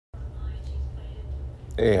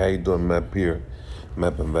Hey, how you doing, Map here,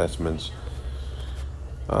 Map Investments.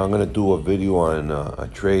 I'm gonna do a video on a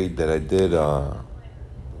trade that I did on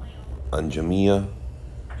Jumia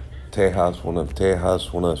Tejas, one of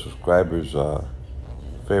the subscribers'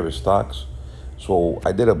 favorite stocks. So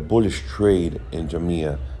I did a bullish trade in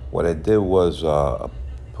Jumia. What I did was a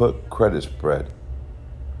put credit spread,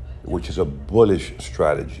 which is a bullish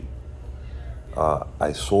strategy.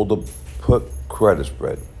 I sold a put credit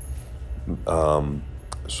spread.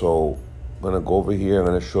 So I'm gonna go over here. I'm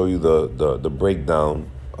gonna show you the breakdown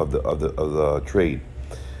of the trade.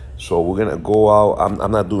 So we're gonna go out.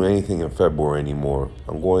 I'm not doing anything in February anymore.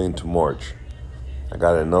 I'm going into March. I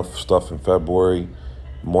got enough stuff in February.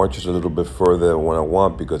 March is a little bit further than what I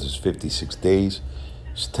want because it's 56 days.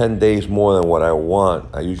 It's 10 days more than what I want.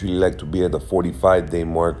 I usually like to be at the 45-day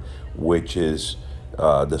mark, which is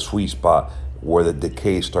the sweet spot where the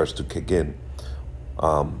decay starts to kick in.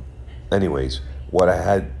 Anyways, what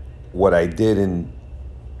I did in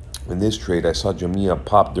this trade, I saw Jumia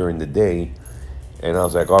pop during the day, and I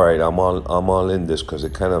was like, all right, I'm all in this because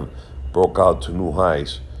it kind of broke out to new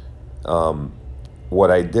highs.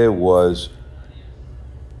 What I did was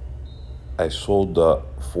I sold the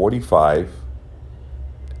 45,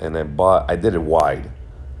 and I did it wide.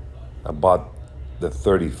 I bought the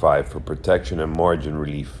 35 for protection and margin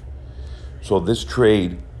relief. So this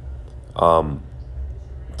trade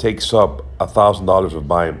takes up $1,000 of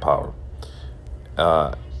buying power,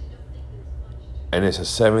 and it's a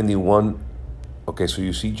 71. Okay, so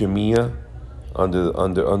you see Jumia under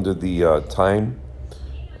the time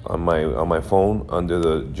on my phone, under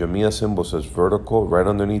the Jumia symbol says vertical. Right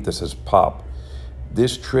underneath it says pop.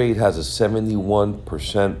 This trade has a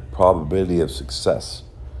 71% probability of success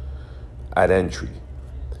at entry,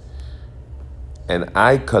 and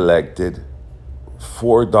I collected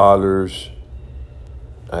 $4.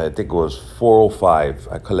 I think it was $4.05.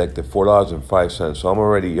 I collected $4.05. So I'm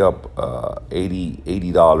already up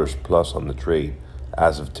 $80 plus on the trade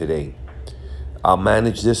as of today. I'll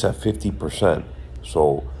manage this at 50%.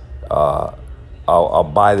 So I'll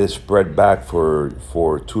buy this spread back for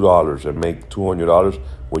 $2 and make $200,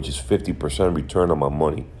 which is 50% return on my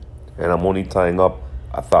money. And I'm only tying up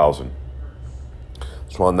 1,000.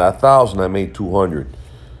 So on that 1,000, I made 200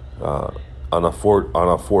 on a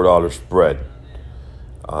 $4 spread.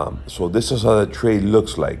 So this is how the trade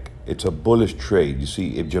looks like. It's a bullish trade. You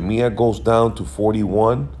see, if Jumia goes down to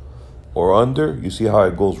 41 or under, you see how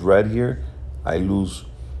it goes red here? I lose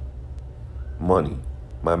money.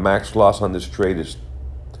 My max loss on this trade is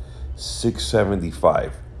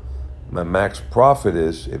 $675. My max profit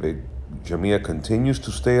is, if Jumia continues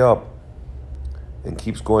to stay up and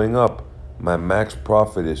keeps going up, my max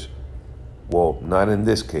profit is, well, not in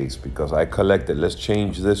this case because I collected. Let's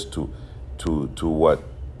change this to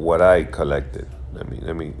what I collected. Let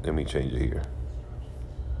me change it here.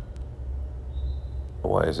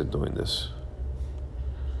 Why is it doing this?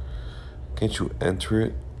 Can't you enter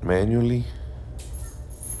it manually?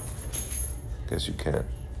 Guess you can't.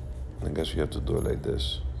 I guess you have to do it like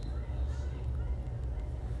this.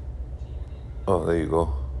 Oh, there you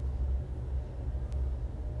go.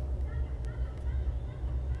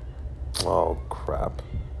 Oh, crap.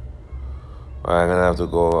 All right, I'm gonna have to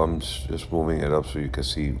go. I'm just moving it up so you can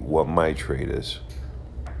see what my trade is.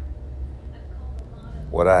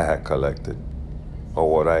 What I had collected, or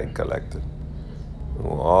what I collected.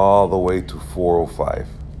 All the way to 405.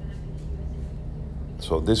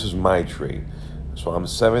 So this is my trade. So I'm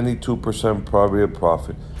 72% probability of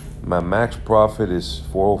profit. My max profit is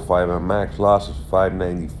 405. My max loss is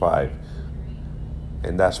 595.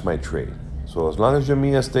 And that's my trade. So as long as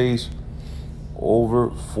Jumia stays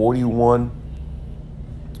over 41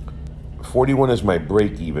 is my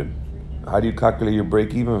break even. How do you calculate your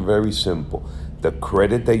break even? Very simple. The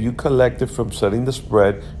credit that you collected from setting the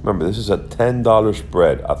spread. Remember, this is a $10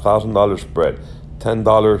 spread, $1,000 spread,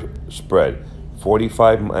 $10 spread.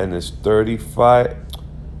 45 minus 35.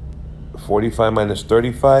 45 minus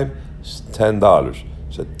 35 is $10.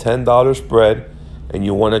 It's a $10 spread, and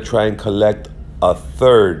you want to try and collect a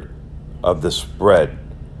third of the spread.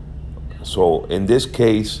 So in this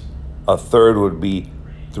case, a third would be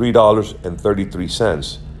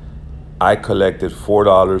 $3.33. I collected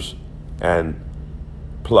 $4 and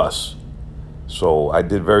plus. So I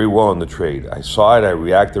did very well in the trade. I saw it, I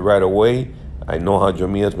reacted right away. I know how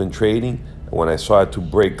Jumia's been trading. When I saw it to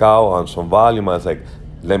break out on some volume, I was like,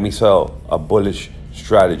 let me sell a bullish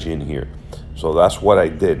strategy in here. So that's what I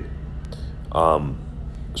did.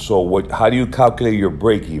 So how do you calculate your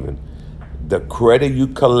break even? The credit you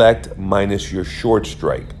collect minus your short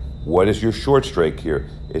strike. What is your short strike here?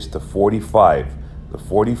 It's the 45. The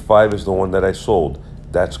 45 is the one that I sold.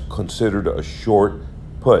 that's considered a short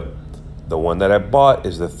put. The one that I bought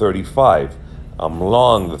is the 35. I'm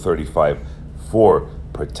long the 35 for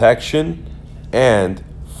protection and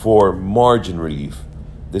for margin relief.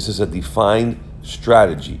 This is a defined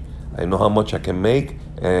strategy. I know how much I can make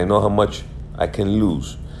and I know how much I can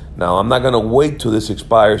lose. Now, I'm not gonna wait till this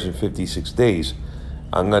expires in 56 days.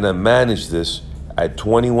 I'm gonna manage this at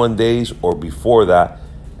 21 days or before that,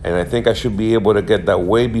 and I think I should be able to get that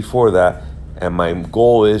way before that, and my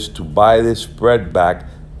goal is to buy this spread back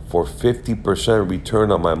for 50%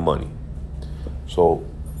 return on my money. So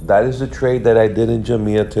that is the trade that I did in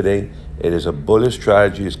Jumia today. It is a bullish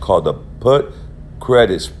strategy. It's called a put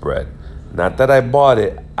credit spread. Not that I bought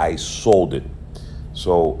it, I sold it.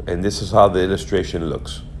 So, and this is how the illustration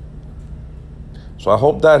looks. So I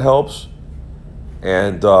hope that helps.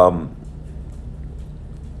 And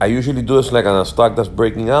I usually do this like on a stock that's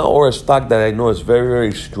breaking out or a stock that I know is very,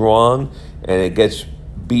 very strong and it gets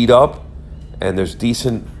beat up and there's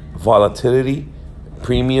decent volatility,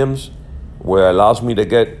 premiums, where it allows me to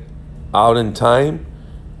get out in time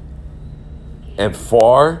and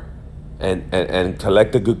far and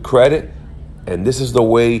collect a good credit. And this is the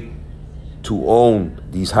way to own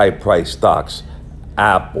these high price stocks.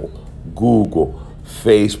 Apple, Google,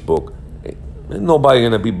 Facebook. Ain't nobody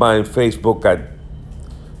gonna be buying Facebook at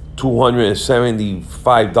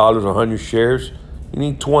 $275 100 shares. You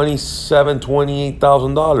need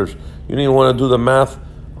 $28,000. You don't even want to do the math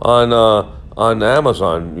on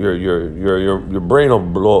Amazon. Your brain will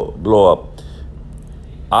blow up.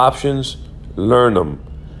 Options, learn them.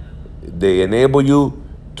 They enable you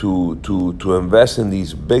to invest in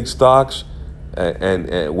these big stocks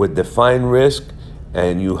and with defined risk,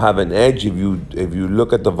 and you have an edge if you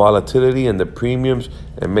look at the volatility and the premiums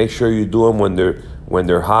and make sure you do them when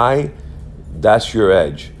they're high. That's your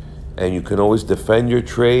edge, and you can always defend your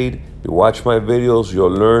trade. You watch my videos, you'll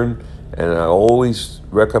learn, and I always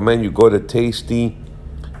recommend you go to Tasty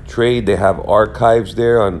Trade. They have archives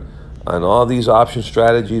there on all these option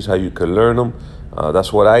strategies, how you can learn them.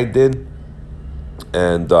 That's what I did,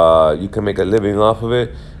 and you can make a living off of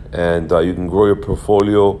it, and you can grow your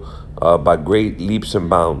portfolio by great leaps and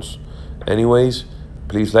bounds. Anyways,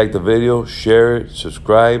 please like the video, share it,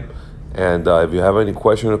 subscribe, and if you have any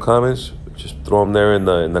questions or comments, just throw them there in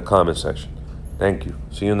the comment section. Thank you.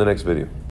 See you in the next video.